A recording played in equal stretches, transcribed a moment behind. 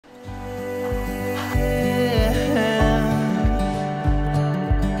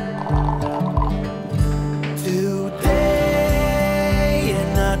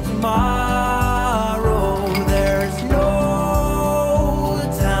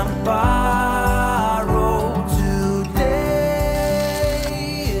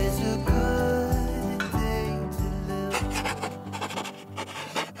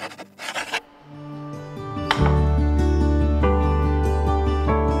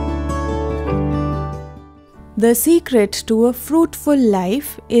The secret to a fruitful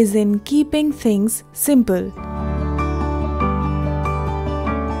life is in keeping things simple.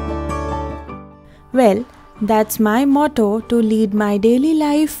 Well, that's my motto to lead my daily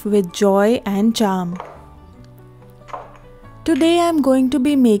life with joy and charm. Today I am going to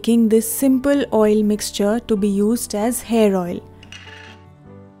be making this simple oil mixture to be used as hair oil.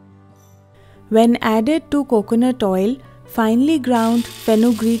 When added to coconut oil, finely ground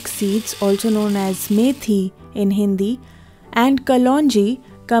fenugreek seeds, also known as methi in Hindi, and kalonji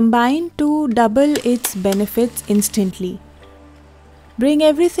combine to double its benefits instantly. Bring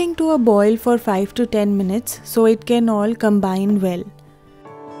everything to a boil for 5 to 10 minutes so it can all combine well.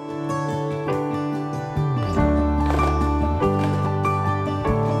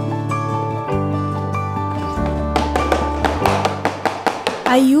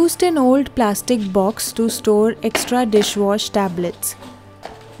 I used an old plastic box to store extra dishwash tablets.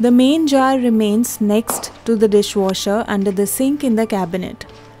 The main jar remains next to the dishwasher under the sink in the cabinet.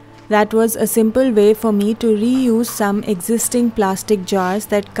 That was a simple way for me to reuse some existing plastic jars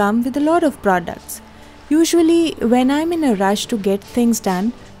that come with a lot of products. Usually, when I'm in a rush to get things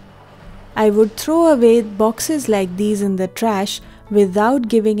done, I would throw away boxes like these in the trash without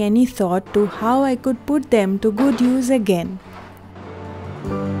giving any thought to how I could put them to good use again.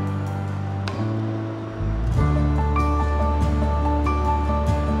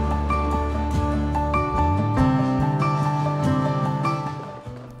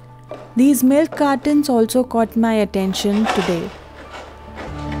 These milk cartons also caught my attention today.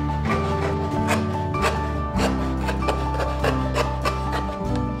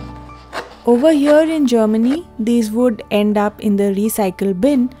 Over here in Germany, these would end up in the recycle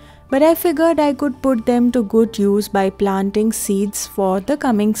bin, but I figured I could put them to good use by planting seeds for the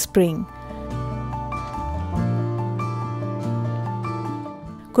coming spring.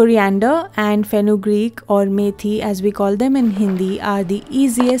 Coriander and fenugreek, or methi as we call them in Hindi, are the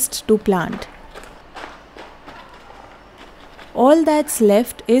easiest to plant. All that's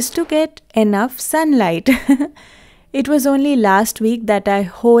left is to get enough sunlight. It was only last week that I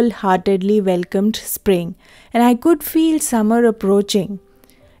wholeheartedly welcomed spring, and I could feel summer approaching.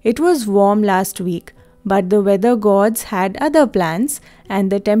 It was warm last week, but the weather gods had other plans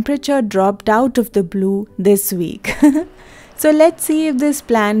and the temperature dropped out of the blue this week. So let's see if this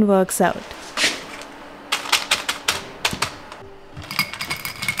plan works out.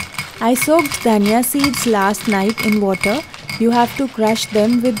 I soaked dhania seeds last night in water. You have to crush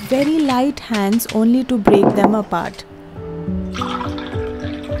them with very light hands only to break them apart.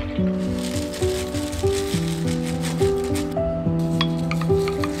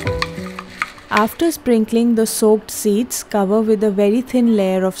 After sprinkling the soaked seeds, cover with a very thin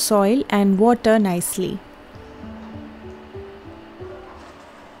layer of soil and water nicely.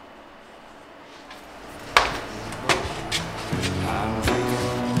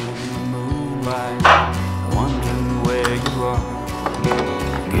 Wondering where you are.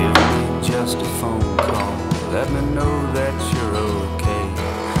 Give me just a phone call. Let me know that you're okay.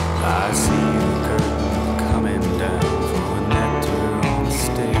 I see the curtain coming down for a nectar on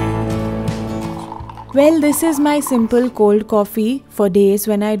stage. Well, this is my simple cold coffee for days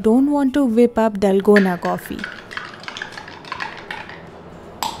when I don't want to whip up Dalgona coffee.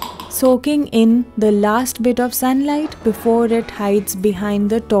 Soaking in the last bit of sunlight before it hides behind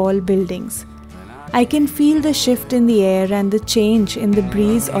the tall buildings. I can feel the shift in the air and the change in the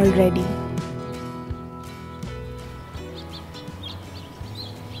breeze already.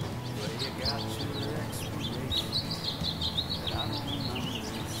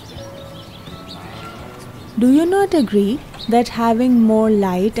 Do you not agree that having more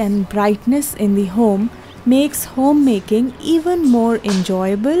light and brightness in the home makes homemaking even more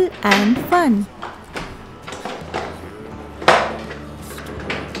enjoyable and fun?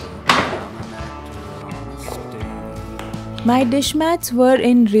 My dish mats were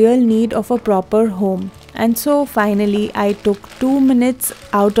in real need of a proper home, and so finally I took 2 minutes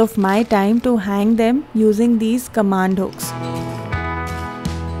out of my time to hang them using these command hooks.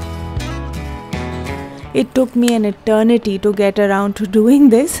 It took me an eternity to get around to doing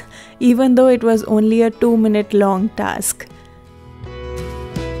this, even though it was only a 2-minute long task.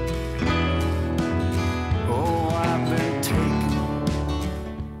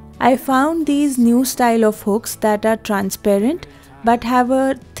 I found these new style of hooks that are transparent but have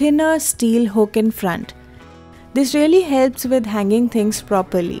a thinner steel hook in front. This really helps with hanging things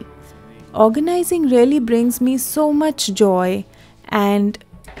properly. Organizing really brings me so much joy, and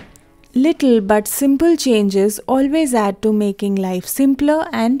little but simple changes always add to making life simpler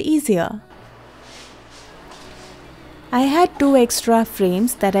and easier. I had 2 extra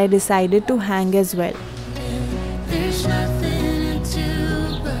frames that I decided to hang as well. There's nothing to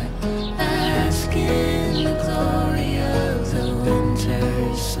do but bask in the glory of the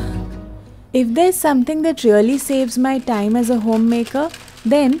winter sun. If there's something that really saves my time as a homemaker,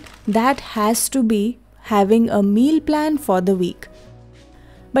 then that has to be having a meal plan for the week.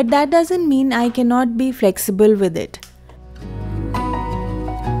 But that doesn't mean I cannot be flexible with it.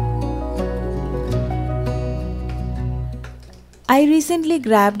 I recently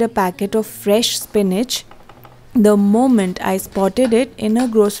grabbed a packet of fresh spinach the moment I spotted it in a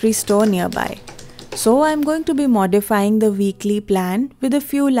grocery store nearby. So I'm going to be modifying the weekly plan with a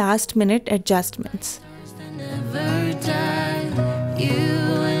few last-minute adjustments. Never die. You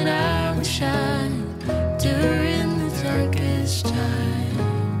and I will shine during the darkest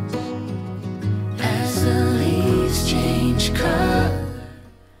times as the leaves change color.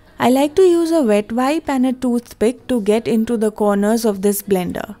 I like to use a wet wipe and a toothpick to get into the corners of this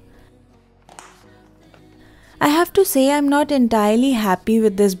blender. I have to say I'm not entirely happy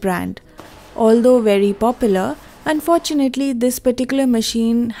with this brand. Although very popular, unfortunately this particular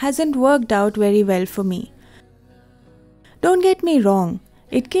machine hasn't worked out very well for me. Don't get me wrong,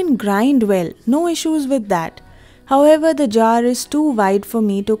 it can grind well, no issues with that. However, the jar is too wide for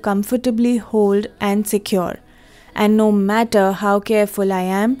me to comfortably hold and secure. And no matter how careful I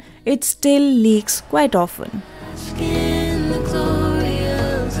am, it still leaks quite often.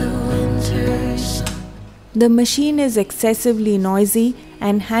 The machine is excessively noisy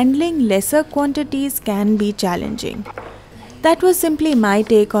and handling lesser quantities can be challenging. That was simply my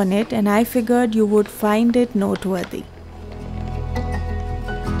take on it and I figured you would find it noteworthy.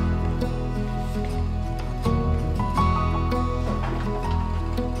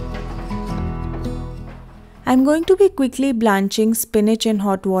 I'm going to be quickly blanching spinach in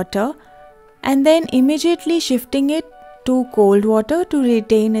hot water and then immediately shifting it to cold water to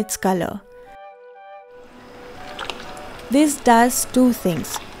retain its color. This does two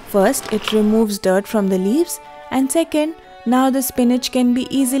things. First, it removes dirt from the leaves, and second, now the spinach can be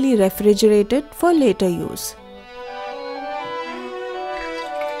easily refrigerated for later use.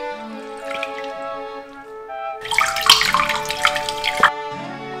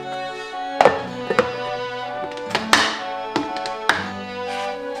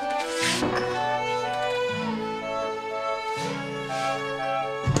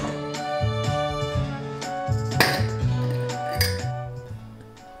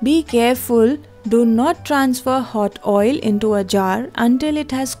 Be careful, do not transfer hot oil into a jar until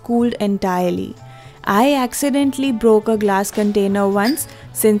it has cooled entirely. I accidentally broke a glass container once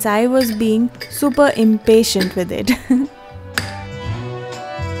since I was being super impatient with it.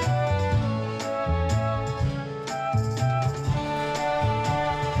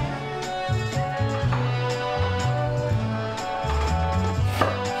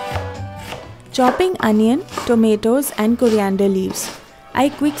 Chopping onion, tomatoes and coriander leaves. I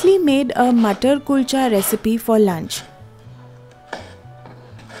quickly made a Matar Kulcha recipe for lunch.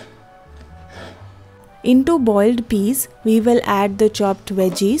 Into boiled peas, we will add the chopped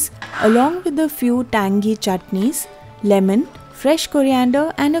veggies along with a few tangy chutneys, lemon, fresh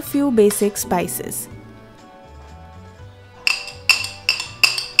coriander and a few basic spices.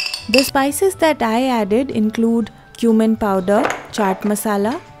 The spices that I added include cumin powder, chaat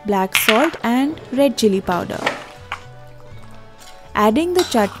masala, black salt and red chili powder. Adding the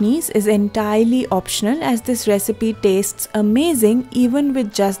chutneys is entirely optional as this recipe tastes amazing even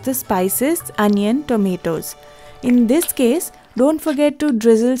with just the spices, onion, tomatoes. In this case, don't forget to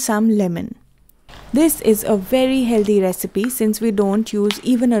drizzle some lemon. This is a very healthy recipe since we don't use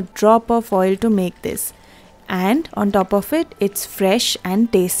even a drop of oil to make this. And on top of it, it's fresh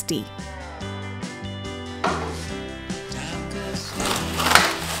and tasty.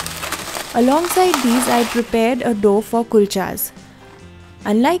 Alongside these, I prepared a dough for kulchas.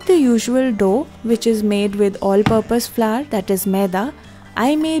 Unlike the usual dough, which is made with all-purpose flour, that is maida,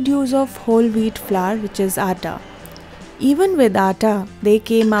 I made use of whole wheat flour, which is atta. Even with atta, they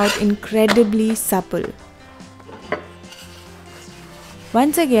came out incredibly supple.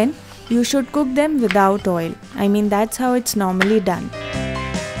 Once again, you should cook them without oil. I mean, that's how it's normally done.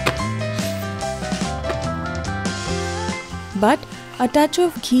 But a touch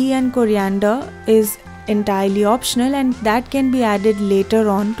of ghee and coriander is entirely optional and that can be added later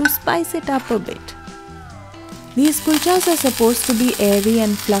on to spice it up a bit. These kulchas are supposed to be airy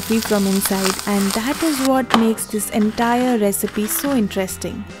and fluffy from inside and that is what makes this entire recipe so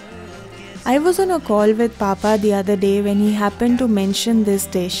interesting. I was on a call with Papa the other day when he happened to mention this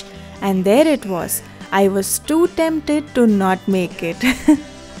dish and there it was. I was too tempted to not make it.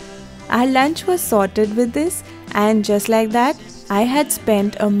 Our lunch was sorted with this and just like that, I had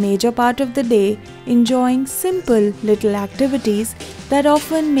spent a major part of the day enjoying simple little activities that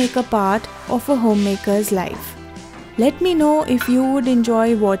often make a part of a homemaker's life. Let me know if you would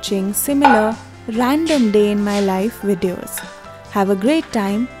enjoy watching similar random day in my life videos. Have a great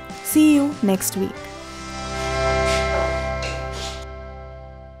time. See you next week.